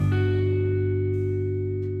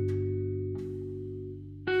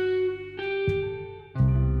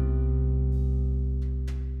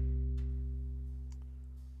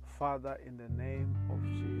Father, in the name of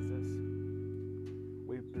Jesus,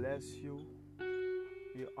 we bless you,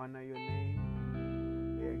 we honor your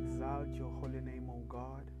name, we exalt your holy name, O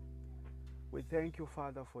God. We thank you,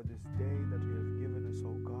 Father, for this day that you have given us,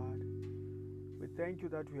 O God. We thank you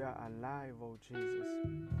that we are alive, O Jesus.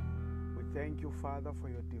 We thank you, Father, for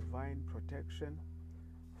your divine protection,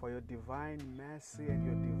 for your divine mercy and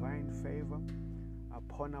your divine favor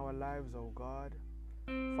upon our lives, O God.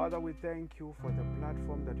 Father, we thank you for the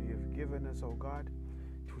platform that you have given us, O God,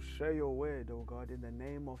 to share your word, O God, in the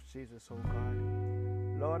name of Jesus, O God.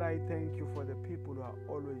 Lord, I thank you for the people who are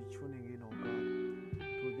always tuning in, O God,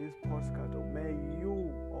 to this podcast. May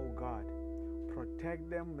you, O God, protect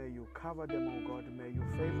them. May you cover them, O God. May you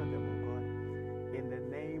favor them, O God, in the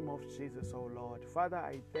name of Jesus, O Lord. Father,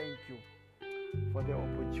 I thank you for the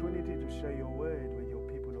opportunity to share your word with your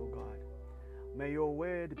people, O God. May your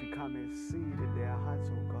word become a seed in their hearts,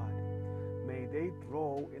 O God. May they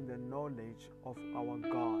grow in the knowledge of our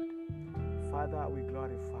God. Father, we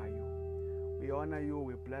glorify you. We honor you.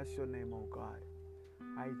 We bless your name, O God.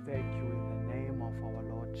 I thank you in the name of our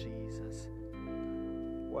Lord Jesus.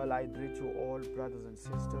 Well, I greet you all, brothers and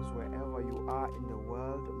sisters, wherever you are in the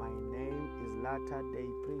world. My name is Latter Day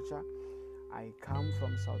Preacher. I come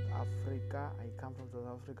from South Africa.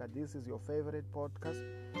 This is your favorite podcast,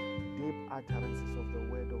 Deep Utterances of the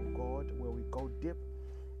Word of God, where we go deep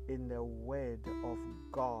in the Word of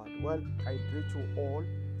God. Well, I greet you all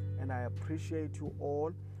and I appreciate you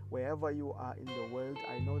all wherever you are in the world.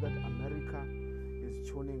 I know that America is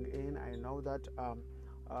tuning in. I know that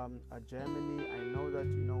Germany. I know that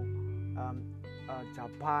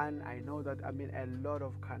Japan. I know that a lot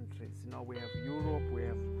of countries. We have Europe. We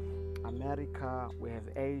have America, we have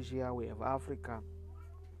Asia, we have Africa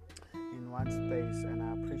in one space, and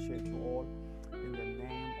I appreciate you all in the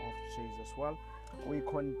name of Jesus. Well, we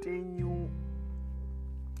continue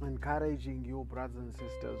encouraging you, brothers and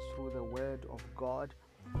sisters, through the Word of God.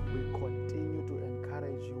 We continue to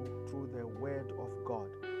encourage you through the Word of God.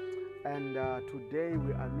 And today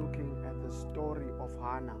we are looking at the story of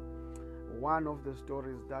Hannah, one of the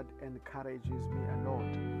stories that encourages me a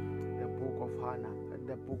lot, the book of Hannah.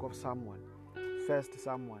 The book of Samuel, 1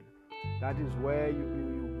 Samuel. That is where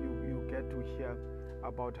you get to hear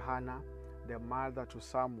about Hannah, the mother to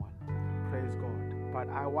Samuel. Praise God. But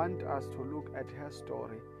I want us to look at her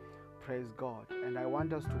story. Praise God. And I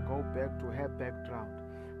want us to go back to her background.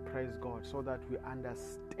 Praise God. So that we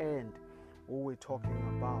understand who we're talking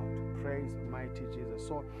about. Praise mighty Jesus.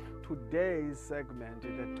 So today's segment,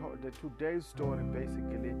 the today's story,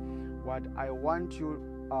 basically, what I want you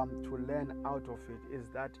to learn out of it is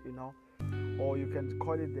that, or you can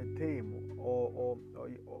call it the theme, or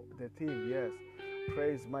the theme, yes.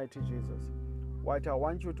 Praise mighty Jesus. What I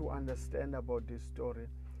want you to understand about this story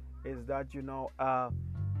is that,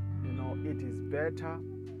 it is better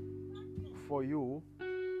for you,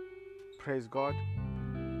 praise God,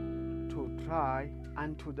 to try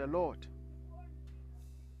unto the Lord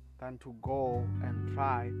than to go and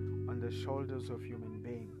try on the shoulders of human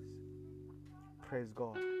beings. Praise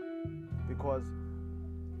God. Because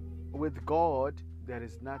with God, there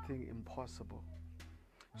is nothing impossible.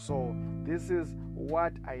 So this is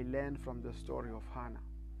what I learned from the story of Hannah.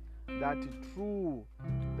 That through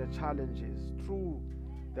the challenges, through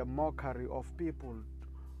the mockery of people,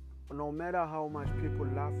 no matter how much people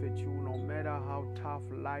laugh at you, no matter how tough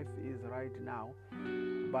life is right now,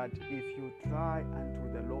 but if you try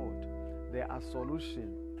unto the Lord, there are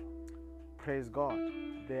solutions. Praise God.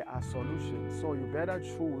 There are solutions. So you better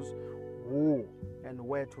choose who and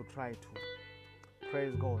where to try to.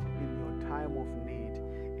 Praise God. In your time of need,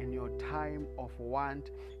 in your time of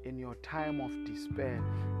want, in your time of despair,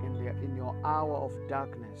 in your hour of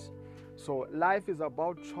darkness. So life is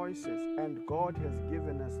about choices, and God has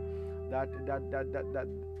given us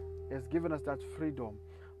that freedom.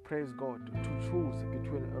 Praise God, to choose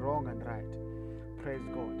between wrong and right. Praise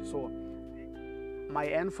God. So my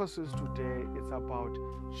emphasis today is about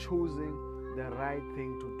choosing the right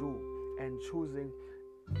thing to do and choosing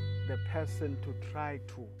the person to try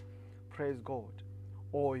to. Praise God.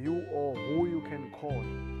 Or who you can call,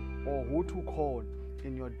 or who to call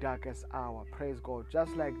in your darkest hour. Praise God.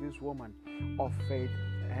 Just like this woman of faith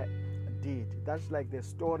did. That's like the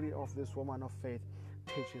story of this woman of faith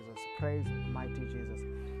teaches us. Praise mighty Jesus.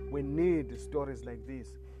 We need stories like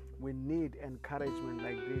this. We need encouragement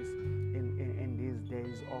like this in these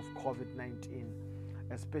days of COVID-19,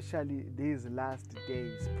 especially these last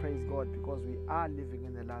days. Praise God, because we are living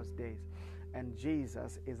in the last days, and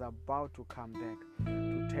Jesus is about to come back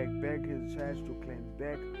to take back his church, to claim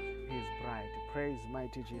back his bride. Praise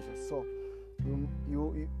mighty Jesus. So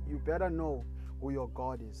you better know who your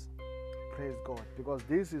God is. Praise God. Because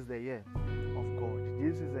this is the year of God.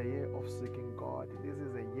 This is a year of seeking God. This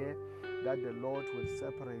is a year that the Lord will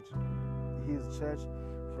separate His church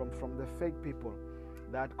from the fake people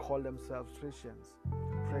that call themselves Christians.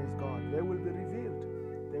 Praise God. They will be revealed.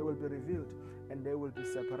 They will be revealed and they will be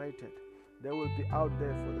separated. They will be out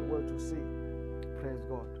there for the world to see. Praise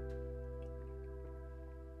God.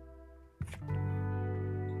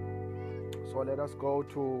 So let us go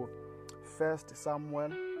to 1 Samuel.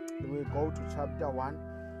 We will go to chapter 1.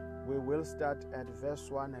 We will start at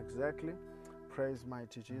verse 1 exactly. Praise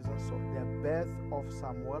mighty Jesus. So the birth of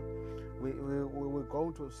Samuel, we will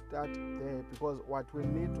go to start there, because what we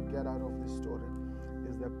need to get out of this story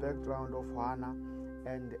is the background of Hannah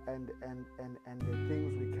and the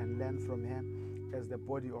things we can learn from him as the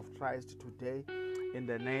body of Christ today, in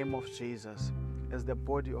the name of Jesus. As the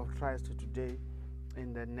body of Christ today,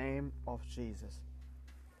 in the name of Jesus.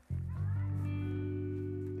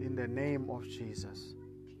 In the name of Jesus.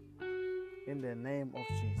 In the name of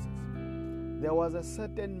Jesus. There was a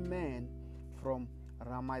certain man from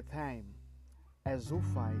Ramathaim, a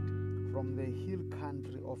Zophite from the hill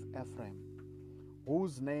country of Ephraim,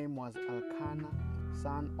 whose name was Elkanah,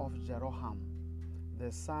 son of Jeroham,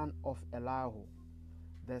 the son of Elihu,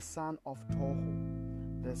 the son of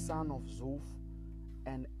Tohu, the son of Zuph,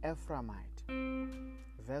 an Ephraimite.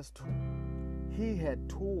 Verse 2. He had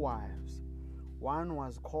 2 wives. One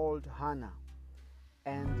was called Hannah,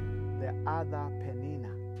 and the other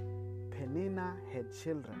Peninnah. Peninnah had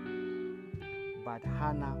children, but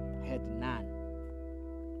Hannah had none.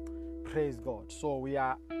 Praise God. So we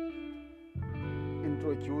are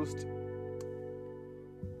introduced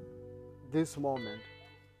this moment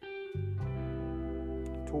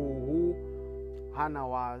to who Hannah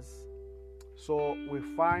was. So we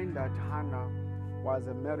find that Hannah was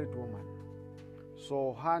a married woman.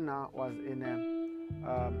 So Hannah was in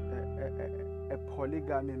a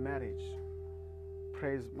polygamy marriage.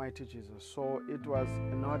 Praise mighty Jesus. So it was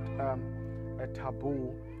not a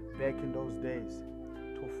taboo back in those days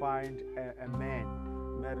to find a man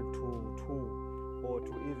married to 2 or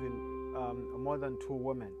to even more than 2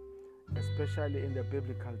 women, especially in the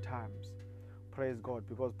biblical times. Praise God,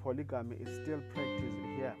 because polygamy is still practiced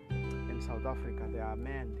here in South Africa. There are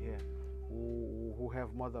men here who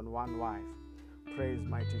have more than 1 wife. Praise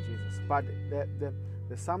mighty Jesus. But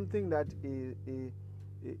there's something that is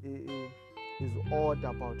odd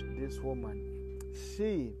about this woman.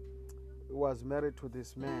 She was married to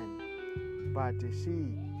this man, but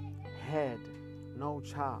she had no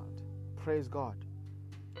child. Praise God.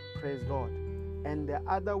 Praise God. And the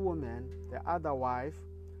other woman, the other wife,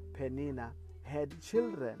 Peninnah, had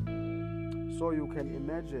children. So you can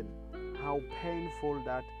imagine how painful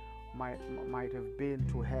that might have been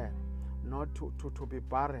to her, not to be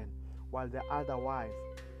barren, while the other wife,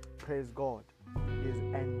 praise God, is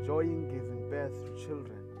enjoying giving birth to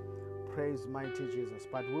children. Praise mighty Jesus.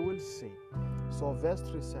 But we will see. So verse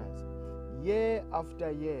 3 says, year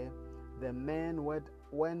after year, the man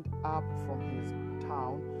went up from his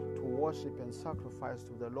town to worship and sacrifice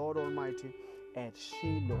to the Lord Almighty at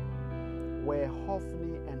Shiloh, where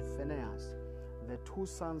Hophni and Phinehas, the 2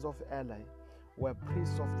 sons of Eli, were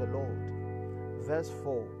priests of the Lord. Verse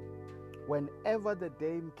 4, whenever the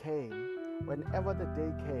day came,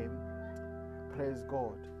 praise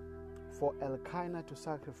God, for Elkanah to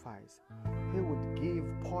sacrifice, he would give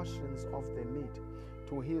portions of the meat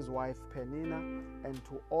to his wife Peninnah and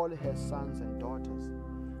to all her sons and daughters.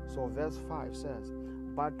 So verse 5 says,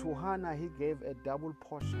 but to Hannah he gave a double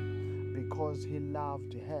portion, because he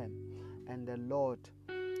loved her, and the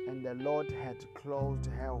Lord had closed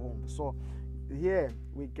her womb. So here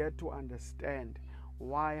we get to understand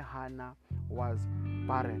why Hannah was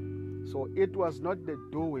barren. So it was not the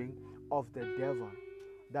doing of the devil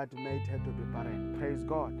that made her to be barren. Praise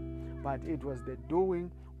God. But it was the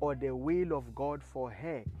doing or the will of God for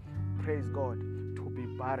her, praise God, to be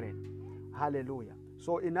barren. Hallelujah.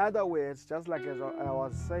 So in other words, just like as I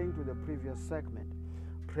was saying to the previous segment,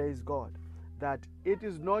 praise God, that it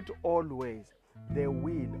is not always the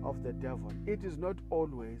will of the devil. It is not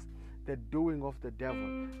always the doing of the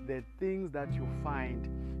devil, the things that you find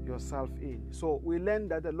yourself in. So we learned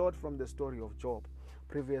that a lot from the story of Job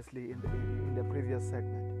previously in the previous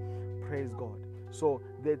segment. Praise God. So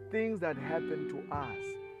the things that happen to us,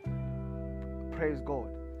 praise God,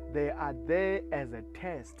 they are there as a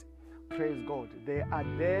test. Praise God. They are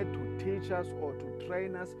there to teach us or to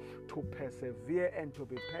train us to persevere and to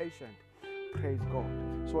be patient. Praise God.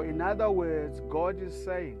 So in other words, God is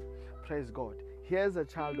saying, praise God, here's a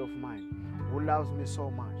child of mine who loves me so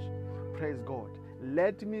much. Praise God.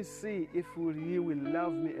 Let me see if he will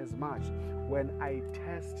love me as much when I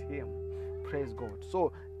test him. Praise God.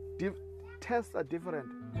 So tests are different.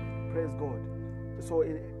 Praise God. So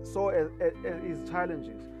is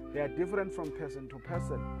challenges. They are different from person to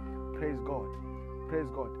person. Praise God. Praise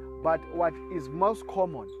God. But what is most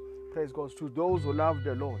common, praise God, to those who love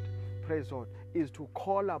the Lord, praise God, is to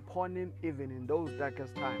call upon Him even in those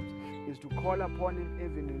darkest times, is to call upon Him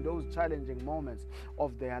even in those challenging moments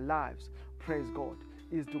of their lives, praise God,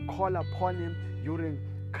 is to call upon Him during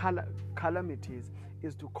calamities,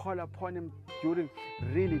 is to call upon Him during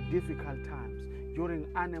really difficult times, during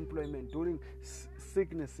unemployment, during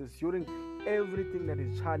sicknesses, during everything that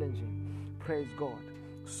is challenging, praise God.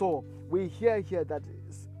 So we hear here that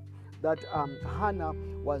Hannah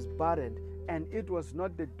was barren, and it was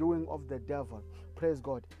not the doing of the devil. Praise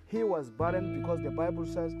God. He was barren because the Bible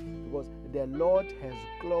says, because the Lord has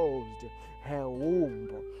closed her womb.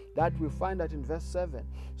 That we find that in verse 7.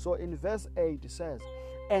 So in verse 8 it says,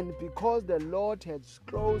 and because the Lord has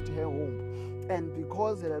closed her womb, and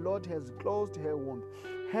because the Lord has closed her womb,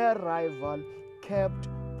 her rival kept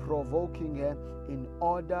provoking her in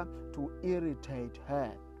order to irritate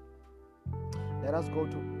her. Let us go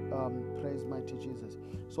to praise mighty Jesus.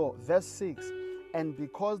 So verse 6, and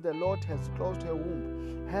because the Lord has closed her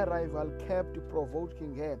womb, her rival kept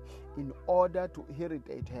provoking her in order to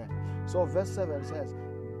irritate her. So verse 7 says,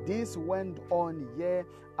 this went on year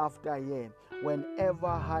after year.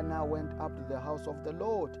 Whenever Hannah went up to the house of the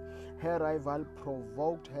Lord, her rival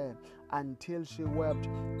provoked her until she wept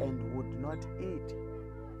and would not eat.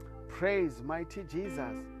 Praise mighty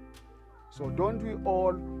Jesus. So don't we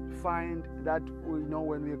all find that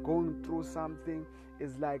when we're going through something,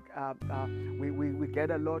 it's like we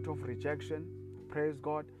get a lot of rejection. Praise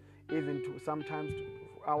God. Even sometimes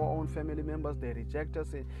our own family members, they reject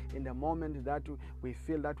us in the moment that we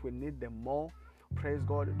feel that we need them more. Praise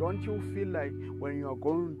God. Don't you feel like when you are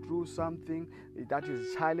going through something that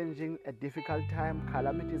is challenging, a difficult time,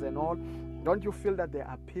 calamities and all, don't you feel that there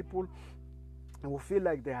are people who feel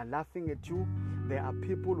like they are laughing at you? There are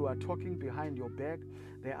people who are talking behind your back.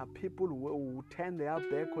 There are people who turn their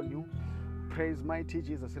back on you. Praise mighty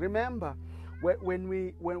Jesus. Remember,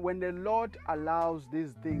 when the Lord allows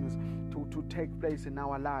these things to take place in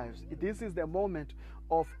our lives, this is the moment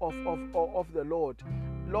of the Lord.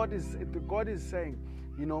 God is saying,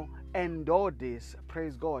 endure this,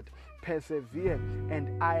 praise God, persevere,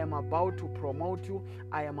 and I am about to promote you.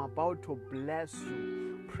 I am about to bless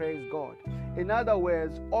you. Praise God. In other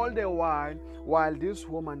words, all the while this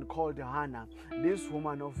woman called Hannah, this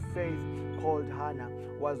woman of faith called Hannah,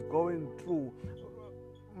 was going through,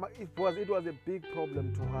 it was a big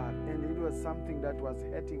problem to her, and it was something that was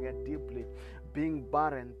hurting her deeply, being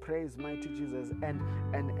barren, praise mighty Jesus,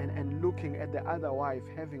 and looking at the other wife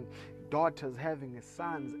having daughters, having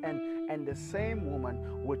sons, and the same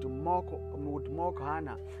woman would mock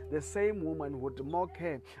Hannah. The same woman would mock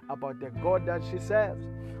her about the God that she serves.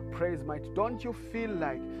 Praise mighty. Don't you feel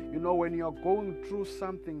like, when you're going through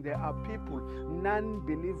something, there are people,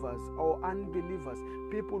 non-believers or unbelievers,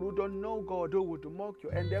 people who don't know God, who would mock you,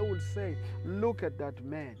 and they will say, look at that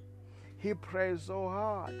man. He prays so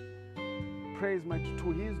hard. Praise mighty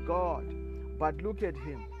to his God. But look at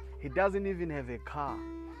him. He doesn't even have a car.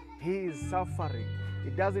 He is suffering. He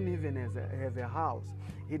doesn't even have a house.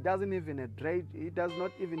 He does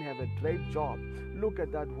not even have a great job. Look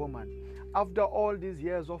at that woman. After all these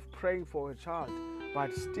years of praying for a child,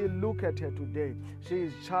 but still look at her today. She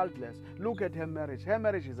is childless. Look at her marriage. Her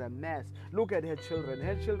marriage is a mess. Look at her children.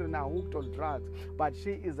 Her children are hooked on drugs, but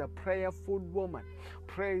she is a prayerful woman.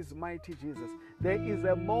 Praise mighty Jesus. There is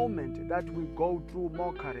a moment that we go through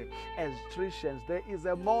mockery as Christians. There is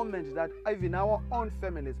a moment that even our own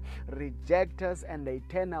families reject us and they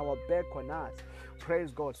turn our back on us.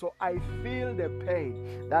 Praise God. So I feel the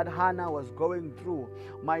pain that Hannah was going through,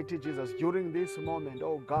 mighty Jesus, during this moment.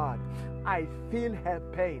 Oh God, I feel her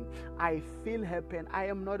pain. I feel her pain. I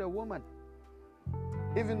am not a woman,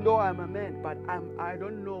 even though I'm a man, but I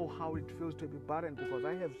don't know how it feels to be barren because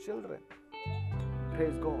I have children.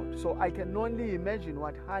 Praise God. So I can only imagine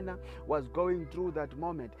what Hannah was going through that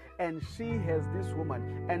moment. And she has this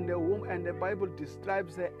woman, and the Bible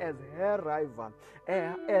describes her as her rival.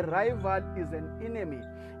 A rival is an enemy.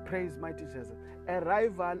 Praise mighty Jesus. A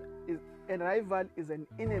rival is an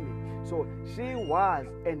enemy. So she was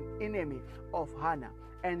an enemy of Hannah.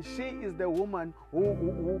 And she is the woman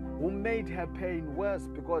who made her pain worse,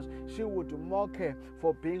 because she would mock her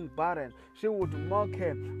for being barren. She would mock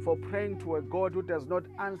her for praying to a God who does not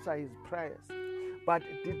answer his prayers. But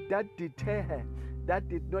did that deter her? that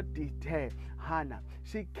did not deter Hannah.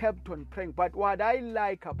 She kept on praying. But what I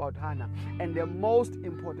like about Hannah, and the most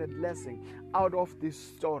important lesson out of this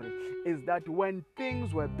story, is that when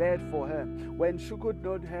things were bad for her, when she could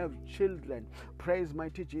not have children, praise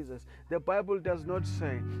mighty Jesus, the Bible does not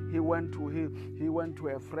say he went to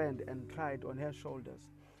a friend and cried on her shoulders.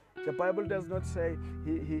 The Bible does not say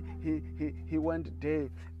he went day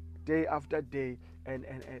after day and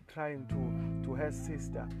trying to her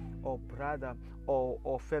sister or brother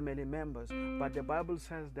or family members. But the Bible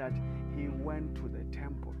says that he went to the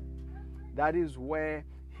temple. That is where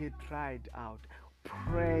he tried out,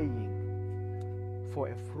 praying for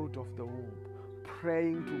a fruit of the womb,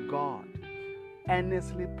 praying to God,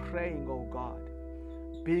 earnestly praying, oh God,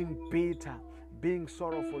 being bitter, being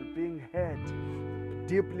sorrowful, being hurt,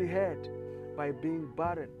 deeply hurt by being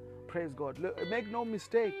barren. Praise God. Make no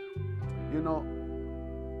mistake,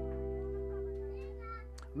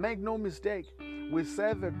 make no mistake, we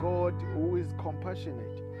serve a God who is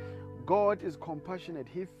compassionate. God is compassionate.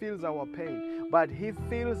 He feels our pain, but He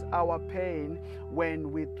feels our pain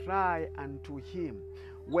when we cry unto Him,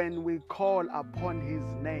 when we call upon His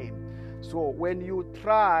name. So when you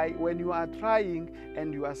are trying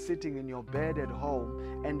and you are sitting in your bed at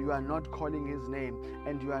home and you are not calling His name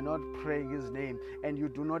and you are not praying His name and you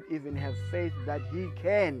do not even have faith that He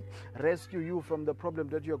can rescue you from the problem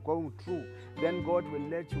that you're going through, then God will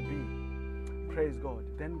let you be. Praise God.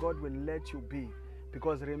 Then God will let you be.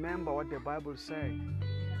 Because remember what the Bible says.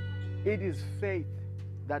 It is faith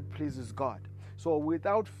that pleases God. So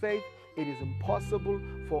without faith, it is impossible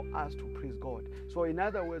for us to please God. So in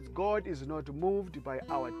other words, God is not moved by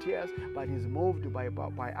our tears, but is moved by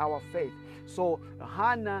our faith. So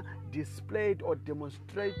Hannah displayed or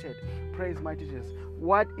demonstrated, praise mighty Jesus,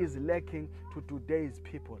 what is lacking to today's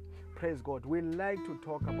people. Praise God. We like to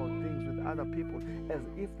talk about things with other people as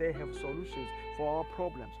if they have solutions for our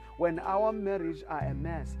problems. When our marriage are a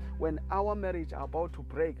mess, when our marriage are about to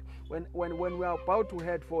break, when we are about to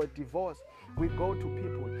head for a divorce, we go to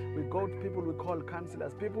people. We call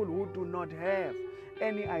counselors, people who do not have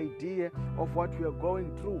any idea of what we are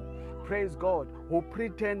going through. Praise God. Who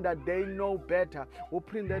pretend that they know better, who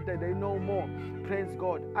pretend that they know more. Praise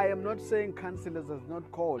God. I am not saying counselors are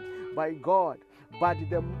not called by God, but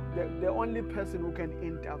the only person who can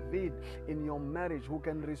intervene in your marriage, who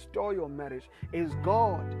can restore your marriage, is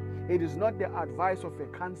God. It is not the advice of a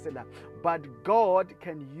counselor, but God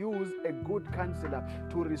can use a good counselor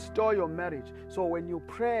to restore your marriage. So when you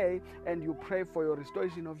pray and you pray for your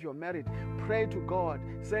restoration of your marriage, pray to God.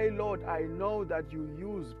 Say, Lord, I know that you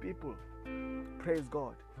use people, praise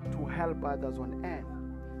God, to help others on earth.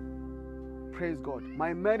 Praise God.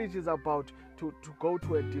 My marriage is about to go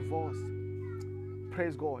to a divorce.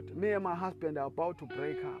 Praise God. Me and my husband are about to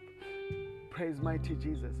break up. Praise mighty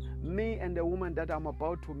Jesus. Me and the woman that I'm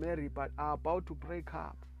about to marry but are about to break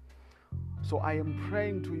up. So I am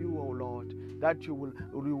praying to you, oh Lord, that you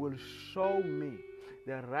will show me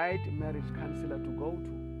the right marriage counselor to go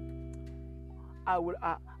to.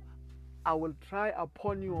 I will try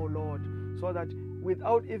upon you, oh Lord, so that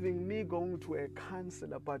without even me going to a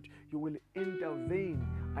counselor, but you will intervene.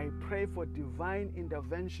 I pray for divine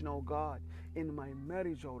intervention, oh God, in my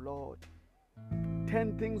marriage, oh Lord.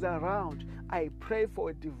 Turn things around. I pray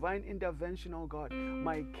for a divine intervention, oh God.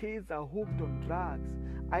 My kids are hooked on drugs.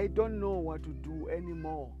 I don't know what to do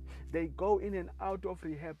anymore. They go in and out of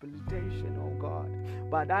rehabilitation, oh God.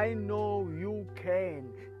 But I know you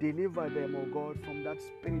can deliver them, oh God, from that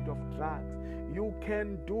spirit of drugs. You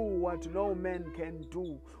can do what no man can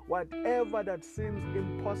do. Whatever that seems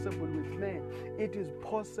impossible with men, it is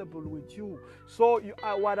possible with you. So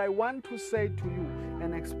what I want to say to you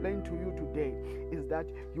and explain to you today is that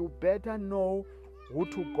you better know who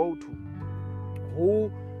to go to,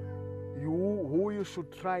 who you should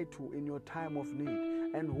try to in your time of need,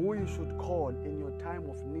 and who you should call in your time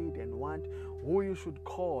of need and want, who you should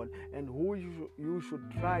call and who you should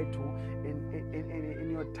try to in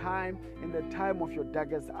your time, in the time of your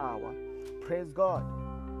darkest hour. Praise God.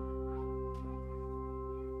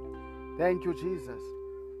 Thank you, Jesus.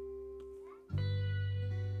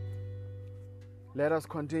 Let us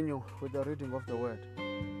continue with the reading of the word.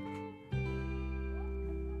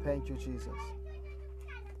 Thank you, Jesus.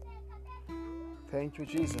 Thank you,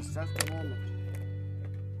 Jesus. Just a moment.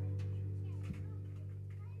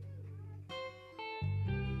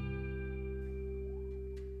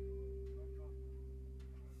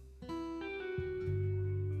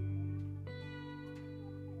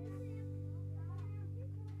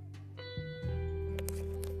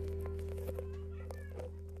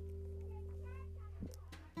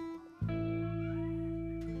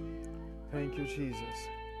 Thank you, Jesus.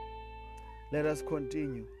 Let us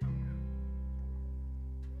continue.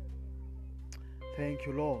 Thank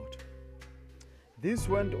you, Lord. This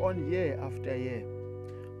went on year after year.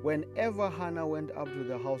 Whenever Hannah went up to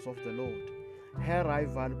the house of the Lord, her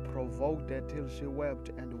rival provoked her till she wept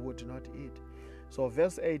and would not eat. So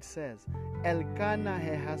verse 8 says, Elkanah,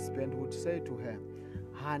 her husband, would say to her,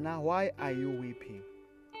 Hannah, why are you weeping?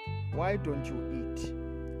 Why don't you eat?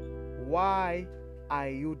 Why are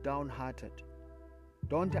you downhearted?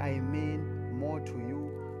 Don't I mean more to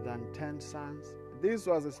you than 10 sons? This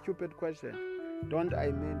was a stupid question. Don't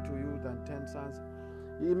I mean to you than 10 sons?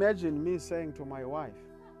 Imagine me saying to my wife,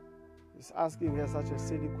 is asking her such a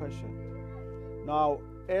silly question. Now,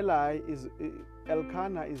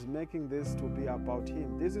 Elkanah is making this to be about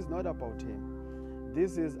him. This is not about him.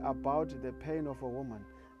 This is about the pain of a woman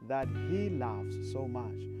that he loves so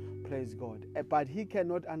much. Praise God. But he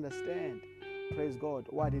cannot understand, praise God,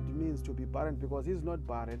 what it means to be barren, because he's not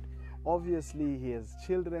barren. Obviously, he has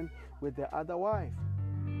children with the other wife.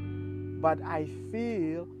 But I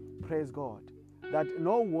feel, praise God, that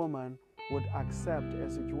no woman would accept a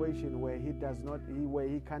situation where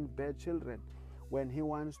he can't bear children when he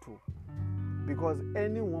wants to. Because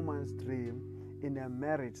any woman's dream in a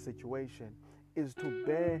marriage situation is to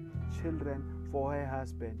bear children for her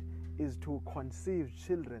husband, is to conceive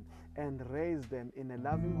children and raise them in a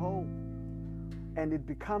loving home. And it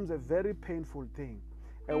becomes a very painful thing.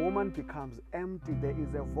 A woman becomes empty. There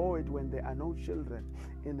is a void when there are no children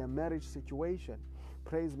in a marriage situation.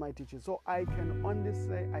 Praise my teacher. So I can only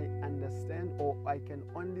say I understand, or I can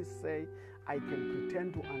only say I can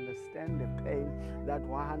pretend to understand the pain that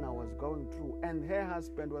Hannah was going through. And her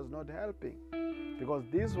husband was not helping, because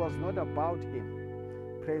this was not about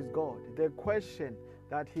him. Praise God. The question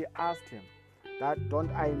that he asked him, that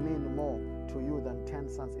don't I mean more to you than 10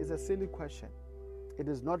 sons, is a silly question. It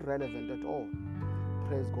is not relevant at all.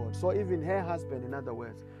 Praise God. So even her husband, in other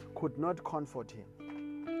words, could not comfort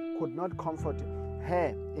him, could not comfort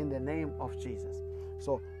her in the name of Jesus.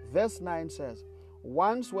 So verse 9 says,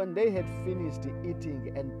 once when they had finished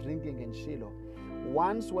eating and drinking in Shiloh,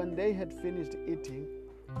 once when they had finished eating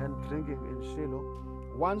and drinking in Shiloh,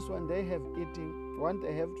 once when they have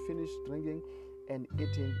finished drinking and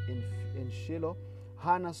eating in Shiloh,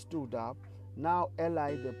 Hannah stood up. Now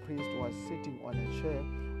Eli the priest was sitting on a chair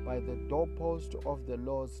by the doorpost of the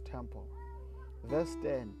Lord's temple. Verse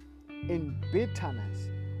 10, in bitterness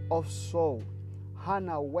of soul,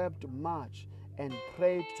 Hannah wept much and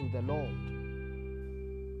prayed to the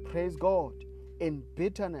Lord. Praise God. In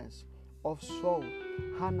bitterness of soul,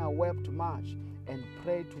 Hannah wept much and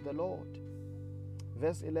prayed to the Lord.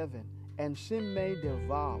 Verse 11, and she made a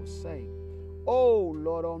vow, saying, O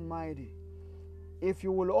Lord Almighty, if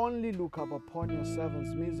you will only look up upon your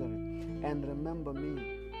servant's misery and remember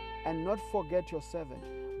me, and not forget your servant,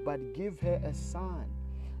 but give her a son,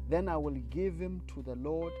 then I will give him to the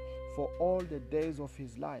Lord for all the days of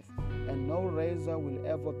his life, and no razor will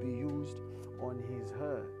ever be used on his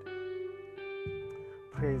head.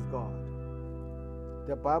 Praise God.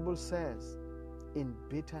 The Bible says, in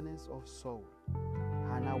bitterness of soul,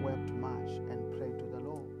 Hannah wept much and prayed to the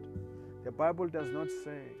Lord. The Bible does not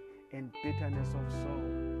say, in bitterness of soul,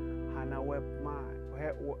 Hannah wept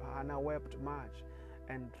much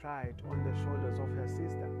and cried on the shoulders of her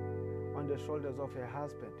sister, on the shoulders of her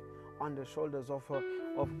husband, on the shoulders of her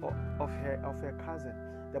cousin.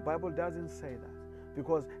 The Bible doesn't say that,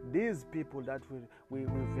 because these people that we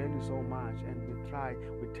value so much and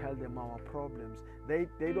we tell them our problems, they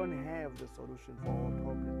don't have the solution for our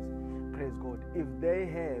problems. Praise God. If they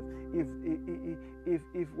have,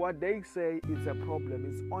 if what they say is a problem,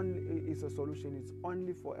 it's a solution, it's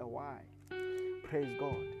only for a while. Praise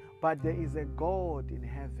God. But there is a God in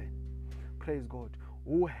heaven, praise God,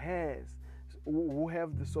 who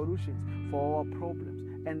have the solutions for our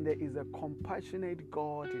problems. And there is a compassionate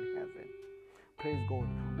God in heaven, praise God,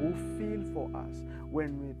 who feels for us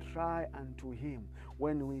when we cry unto him,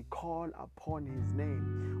 when we call upon his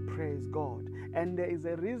name, praise God. And there is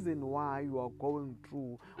a reason why you are going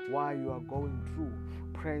through,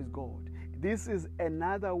 praise God. This is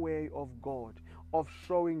another way of God, of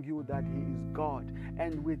showing you that he is God,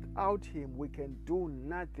 and without him we can do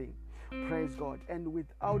nothing. Praise God. And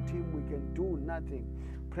without him we can do nothing.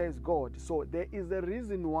 Praise God. So there is a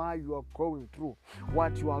reason why you are going through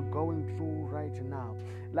what you are going through right now.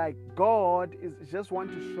 Like God is just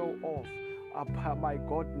want to show off my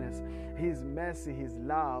godness, his mercy, his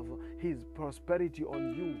love, his prosperity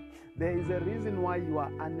on you. There is a reason why you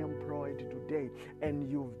are unemployed today, and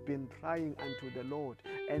you've been crying unto the Lord,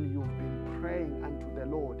 and you've been praying unto the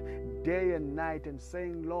Lord day and night and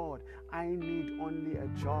saying, Lord, I need only a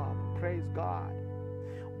job. Praise God.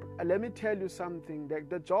 let me tell you something.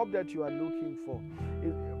 The job that you are looking for,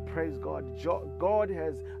 praise God, God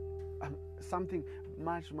has something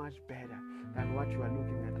much, much better than what you are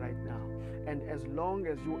looking at right now. And as long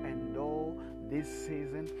as you endure this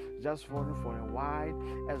season, just for a while,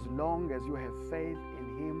 as long as you have faith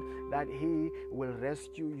in Him that He will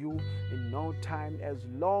rescue you in no time, as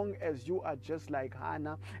long as you are just like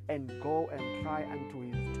Hannah and go and try unto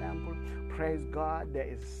His temple, praise God, there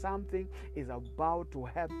is something is about to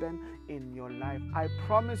happen in your life. I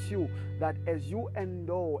promise you that as you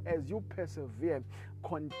endure, as you persevere,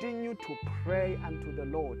 continue to pray unto the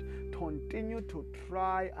Lord. Continue to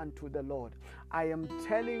try unto the Lord. I am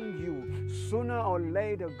telling you, sooner or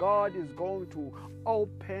later, God is going to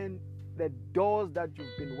open the doors that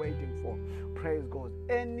you've been waiting for. Praise God.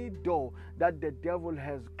 Any door that the devil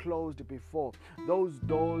has closed before, those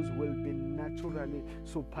doors will be naturally,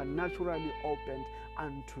 supernaturally opened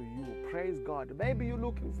unto you. Praise God. Maybe you're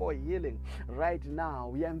looking for healing right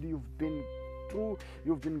now, and you've been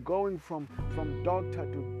going from doctor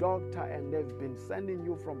to doctor, and they've been sending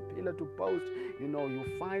you from pillar to post. You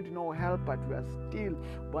find no help, but you are still,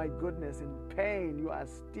 by goodness, in pain. You are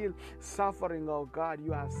still suffering, oh God.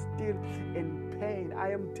 You are still in pain.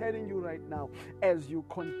 I am telling you right now, as you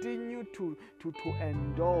continue to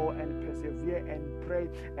endure and persevere and pray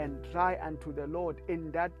and try unto the Lord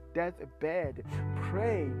in that deathbed,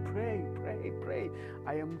 pray.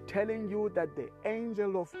 I am telling you that the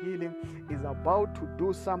angel of healing is about to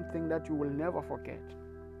do something that you will never forget.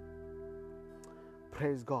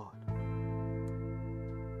 Praise God.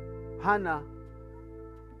 Hannah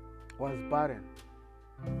was barren.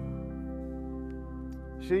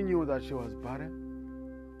 She knew that she was barren.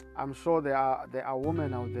 I'm sure there are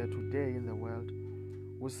women out there today in the world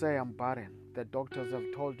who say, I'm barren. The doctors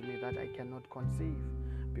have told me that I cannot conceive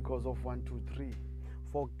because of 1, 2, 3.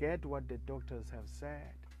 Forget what the doctors have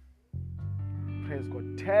said. Praise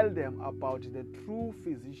God. Tell them about the true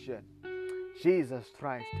physician, Jesus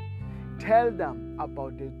Christ. Tell them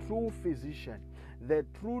about the true physician, the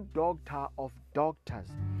true doctor of doctors.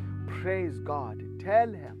 Praise God. Tell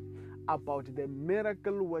him about the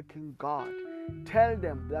miracle working God. Tell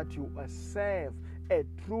them that you serve a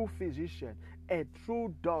true physician, a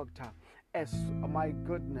true doctor, my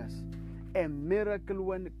goodness, a miracle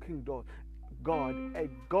working God, a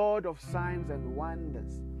God of signs and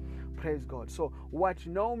wonders. Praise God. So what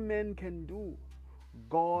no man can do,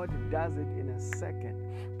 God does it in a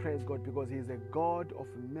second. Praise God, because He is a God of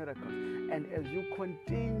miracles. And as you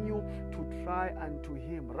continue to try unto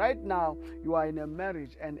Him, right now you are in a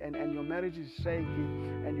marriage and your marriage is shaky,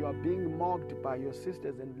 and you are being mocked by your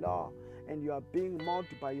sisters-in-law, and you are being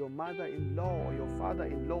mocked by your mother-in-law or your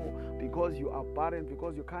father-in-law because you are barren,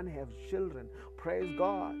 because you can't have children. Praise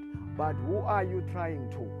God. But who are you trying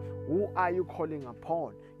to? Who are you calling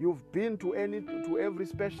upon? You've been to every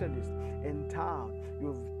specialist in town.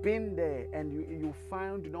 You've been there and you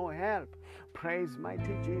found no help. Praise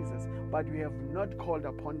mighty Jesus. But you have not called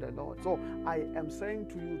upon the Lord. So I am saying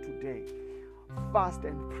to you today, fast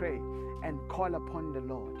and pray and call upon the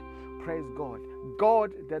Lord. Praise God.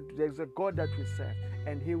 There's a God that we serve,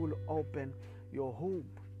 and He will open your womb.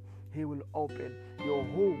 He will open your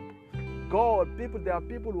womb. There are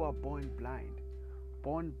people who are born blind.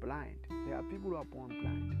 There are people who are born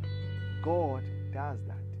blind. God does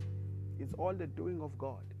that. It's all the doing of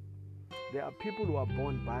God. There are people who are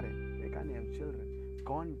born barren. They can't have children.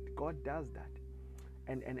 God does that.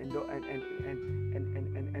 And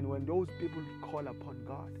when those people call upon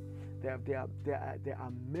God, there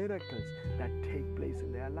are miracles that take place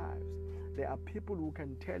in their lives. There are people who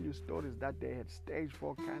can tell you stories that they had stage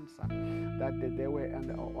 4 cancer, that they were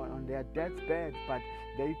on their deathbed, but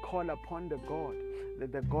they call upon the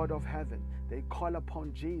God of heaven. They call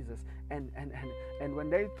upon Jesus, and when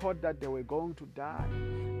they thought that they were going to die,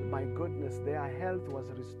 my goodness, their health was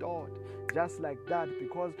restored. Just like that,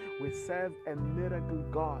 because we serve a miracle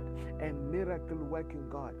God, a miracle working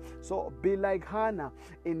God. So be like Hannah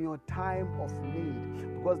in your time of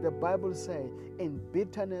need, because the Bible says, in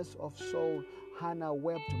bitterness of soul, Hannah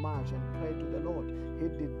wept much and prayed to the Lord. He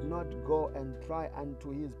did not go and cry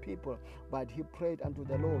unto his people, but he prayed unto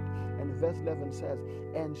the Lord. And verse 11 says,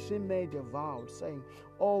 and she made a vow, saying,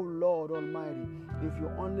 O Lord Almighty, if you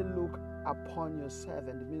only look upon your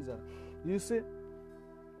servant misery. You see,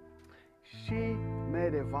 she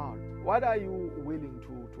made a vow. What are you willing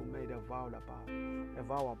to make a vow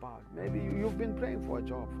about? Maybe you've been praying for a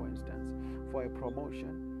job, for instance, for a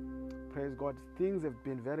promotion. Praise God. Things have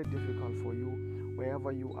been very difficult for you.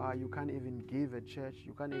 Wherever you are, you can't even give a church.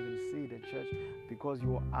 You can't even see the church because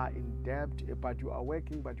you are in debt. But you are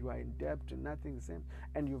working, but you are in debt. Nothing the same.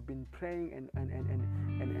 And you've been praying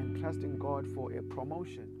and trusting God for a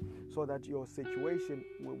promotion so that your situation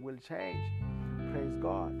will change. Praise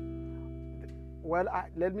God. Well,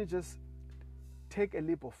 let me just take a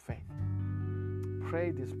leap of faith.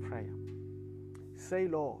 Pray this prayer. Say,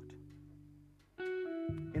 Lord,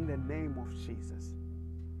 in the name of Jesus,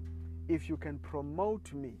 if you can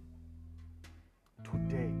promote me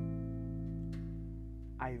today,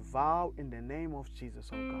 I vow in the name of Jesus,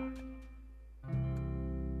 oh God,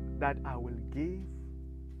 that I will give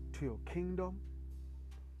to your kingdom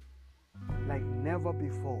like never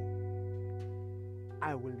before.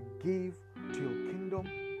 I will give to your kingdom.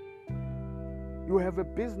 You have a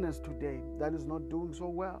business today that is not doing so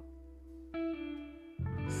well.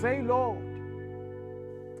 Say, Lord,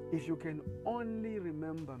 if you can only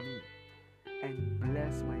remember me and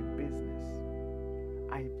bless my business,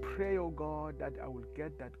 I pray, oh God, that I will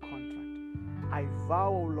get that contract. I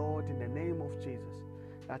vow, oh Lord, in the name of Jesus,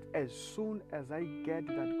 that as soon as I get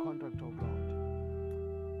that contract, oh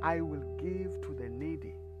God, I will give to the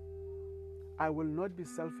needy. I will not be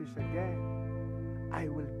selfish again. I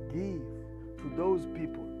will give to those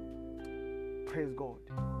people, praise God,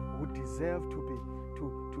 who deserve to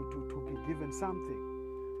be given something.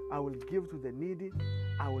 I will give to the needy.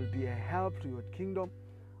 I will be a help to your kingdom.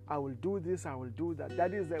 I will do this, I will do that.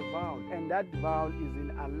 That is a vow, and that vow is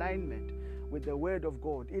in alignment with the word of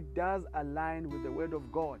God. It does align with the word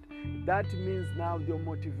of God. That means now your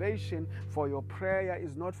motivation for your prayer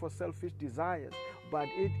is not for selfish desires, but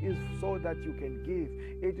it is so that you can give.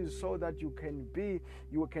 It is so that you can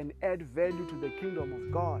add value to the kingdom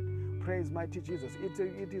of God. Praise mighty Jesus.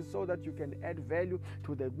 It is so that you can add value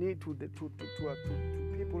to the need to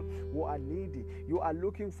people who are needy. You are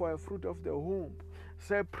looking for a fruit of the womb.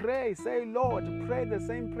 Say, Lord, pray the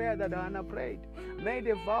same prayer that Hannah prayed. Make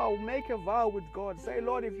a vow with God. Say,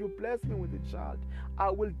 Lord, if you bless me with a child, I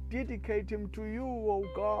will dedicate him to you, O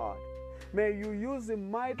God. May you use him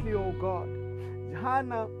mightily, O God.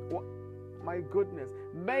 Hannah, my goodness,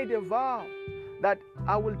 made a vow that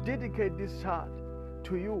I will dedicate this child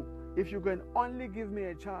to you. If you can only give me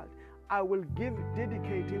a child, I will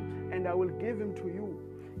dedicate him, and I will give him to you.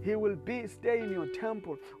 He will stay in your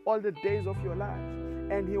temple all the days of your lives.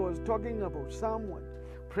 And he was talking about someone.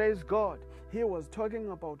 Praise God. He was talking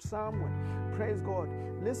about someone. Praise God.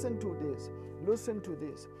 Listen to this. Listen to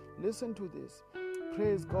this. Listen to this.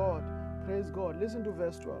 Praise God. Praise God. Listen to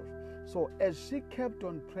verse 12. So as she kept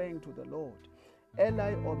on praying to the Lord,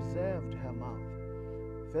 Eli observed her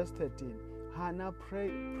mouth. Verse 13. Hannah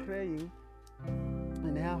praying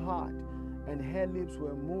in her heart, and her lips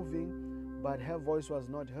were moving, but her voice was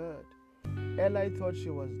not heard. Eli thought she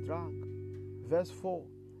was drunk. Verse 4,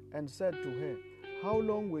 and said to her, how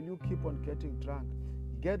long will you keep on getting drunk?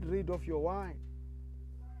 Get rid of your wine.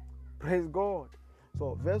 Praise God.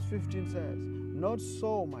 So verse 15 says, not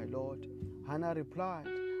so, my Lord. Hannah replied,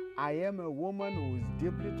 I am a woman who is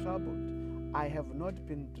deeply troubled. I have not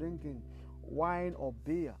been drinking wine or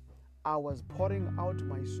beer. I was pouring out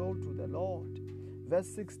my soul to the Lord. Verse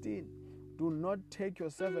 16, do not take your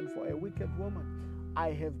servant for a wicked woman.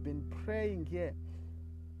 I have been praying here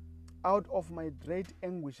out of my great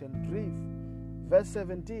anguish and grief. Verse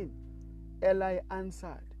 17, Eli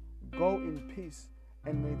answered, go in peace,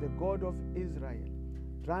 and may the God of Israel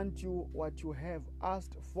grant you what you have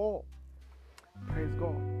asked for. Praise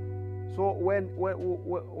God. So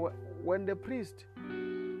when the priest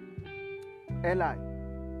Eli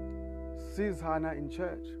sees Hannah in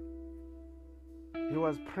church, he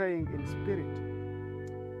was praying in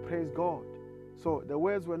spirit. Praise God. So the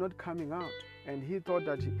words were not coming out, and he thought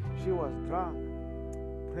that she was drunk.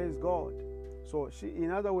 Praise God. So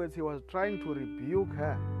in other words, he was trying to rebuke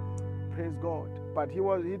her. Praise God. But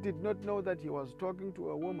he did not know that he was talking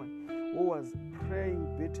to a woman who was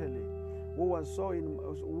praying bitterly, who was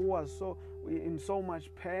in so much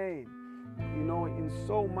pain, in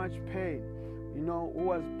so much pain, who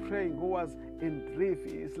was praying, who was in grief.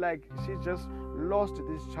 It's like she just lost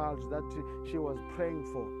this child that she was praying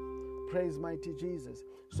for. Praise mighty Jesus.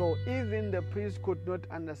 So even the priest could not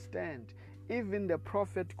understand. Even the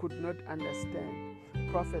prophet could not understand.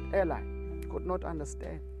 Prophet Eli could not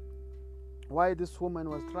understand why this woman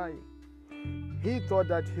was crying. He thought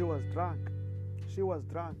that he was drunk. She was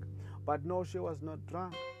drunk. But no, she was not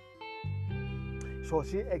drunk. So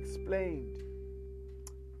she explained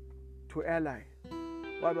to Eli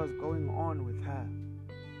what was going on with her.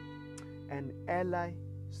 And Eli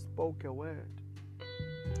spoke a word.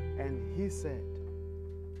 And he said,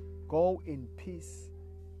 Go in peace,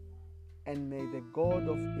 and may the God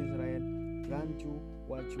of Israel grant you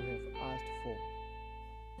what you have asked for.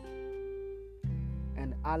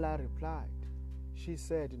 And Allah replied, she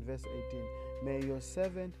said in verse 18, may your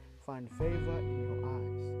servant find favor in your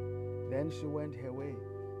eyes. Then she went her way,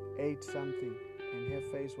 ate something, and her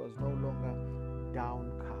face was no longer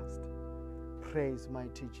downcast. Praise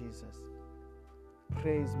mighty Jesus.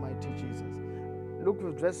 Praise mighty Jesus. Look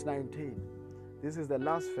at verse 19. This is the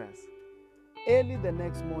last verse. Early the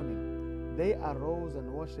next morning, they arose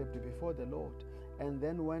and worshipped before the Lord, and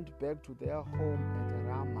then went back to their home at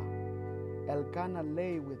Ramah. Elkanah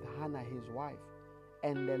lay with Hannah his wife,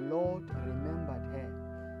 and the Lord remembered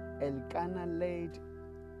her. Elkanah laid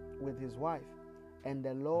with his wife, and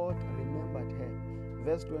the Lord remembered her.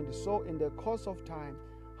 Verse 20. So in the course of time,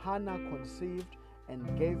 Hannah conceived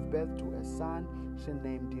and gave birth to a son. She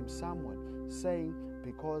named him Samuel, saying,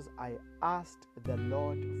 because I asked the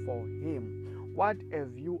Lord for him. What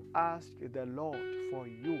have you asked the Lord for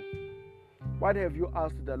you? What have you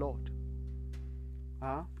asked the Lord?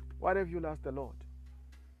 Huh? What have you asked the Lord?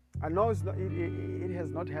 I know it has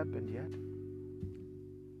not happened yet.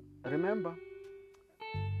 Remember,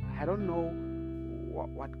 I don't know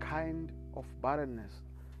what kind of barrenness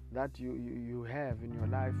that you have in your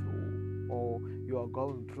life or you are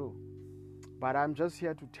going through. But I'm just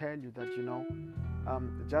here to tell you that,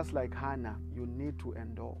 just like Hannah, you need to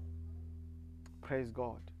endure. Praise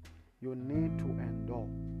God. You need to endure.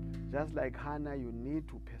 Just like Hannah, you need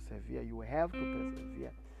to persevere. You have to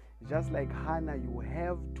persevere. Just like Hannah, you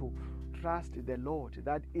have to trust the Lord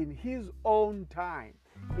that in His own time,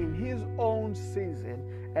 in His own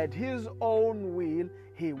season, at His own will,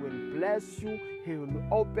 He will bless you. He will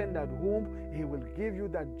open that womb. He will give you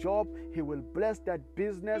that job. He will bless that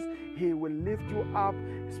business. He will lift you up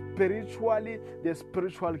spiritually. The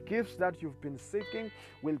spiritual gifts that you've been seeking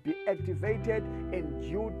will be activated in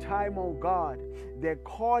due time, oh God. The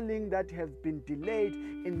calling that has been delayed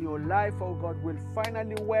in your life, oh God, will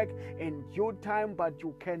finally work in due time, but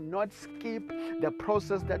you cannot skip the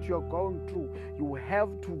process that you're going through. You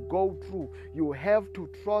have to go through. You have to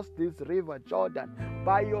cross this river Jordan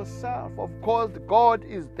by yourself. Of course, God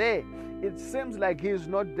is there. It seems like He is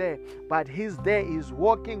not there, but He's there. He's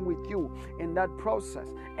working with you in that process,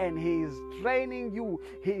 and He is training you.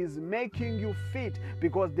 He is making you fit,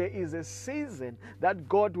 because there is a season that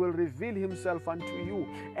God will reveal Himself unto you,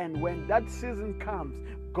 and when that season comes,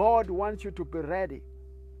 God wants you to be ready.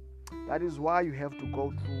 That is why you have to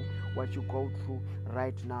go through what you go through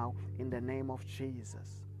right now in the name of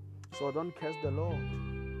Jesus. So don't curse the Lord.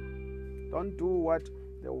 Don't do what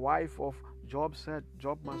the wife of Job said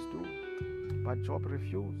Job must do. But Job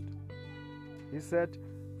refused. He said,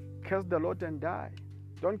 curse the Lord and die.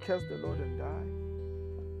 Don't curse the Lord and die.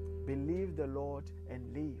 Believe the Lord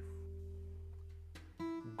and live.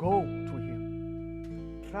 Go to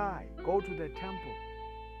Him. Try. Go to the temple.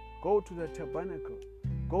 Go to the tabernacle.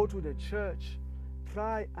 Go to the church.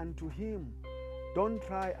 Try unto Him. Don't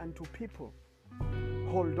try unto people.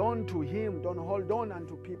 Hold on to Him. Don't hold on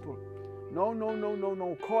unto people. No.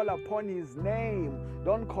 Call upon His name.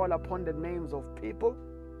 Don't call upon the names of people.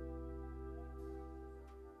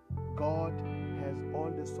 God has all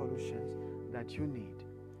the solutions that you need.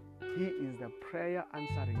 He is the prayer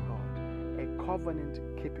answering God, a covenant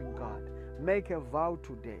keeping God. Make a vow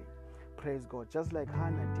today. Praise God. Just like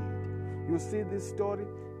Hannah did. You see, this story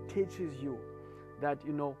teaches you that,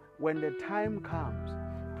 when the time comes,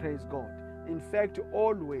 praise God. In fact,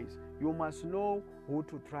 always you must know who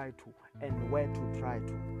to try to and where to try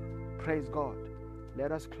to. Praise God.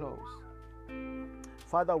 Let us close.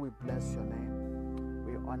 Father, we bless your name.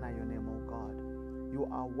 We honor your name, O God. You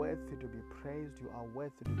are worthy to be praised. You are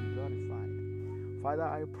worthy to be glorified. Father,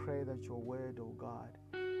 I pray that your word, O God,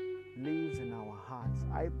 lives in our hearts.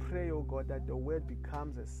 I pray, O God, that the word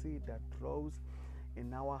becomes a seed that grows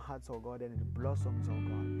in our hearts, O God, and it blossoms, O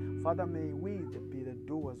God. Father, may we be the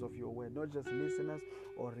doers of your word, not just listeners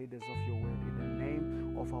or readers of your word, in the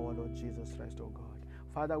name of our Lord Jesus Christ, O God.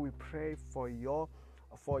 Father, we pray for your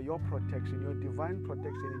protection, your divine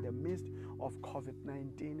protection in the midst of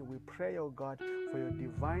COVID-19. We pray, O God, for your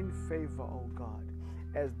divine favor, O God.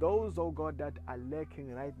 As those, O God, that are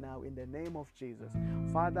lacking right now, in the name of Jesus,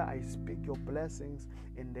 Father, I speak your blessings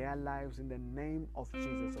in their lives in the name of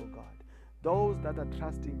Jesus, O God. Those that are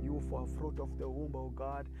trusting you for a fruit of the womb, O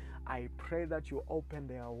God, I pray that you open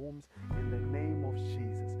their wombs in the name of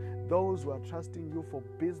Jesus. Those who are trusting you for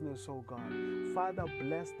business, O God, Father,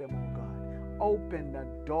 bless them, O God. Open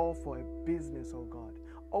that door for a business, O God.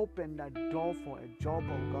 Open that door for a job,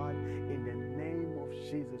 O God, in the name of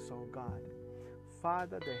Jesus, O God.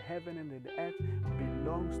 Father, the heaven and the earth belong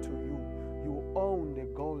belongs to you. You own the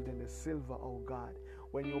gold and the silver, oh God.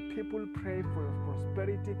 When your people pray for your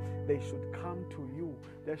prosperity, they should come to you.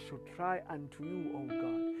 They should cry unto you, oh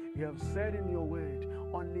God. You have said in your word,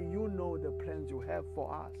 only you know the plans you have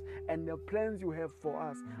for us. And the plans you have for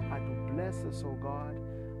us are to bless us, oh God,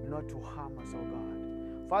 not to harm us, oh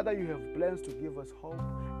God. Father, you have plans to give us hope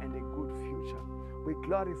and a good future. We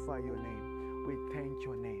glorify your name. We thank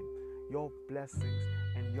your name. Your blessings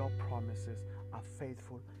and your promises are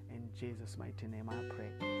faithful. In Jesus' mighty name I pray.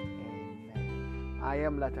 Amen. I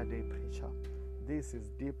am Latter-day Preacher. This is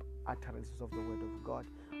Deep Utterances of the Word of God.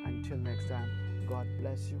 Until next time, God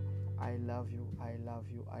bless you. I love you. I love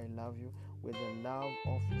you. I love you with the love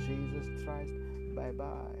of Jesus Christ.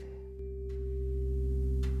 Bye-bye.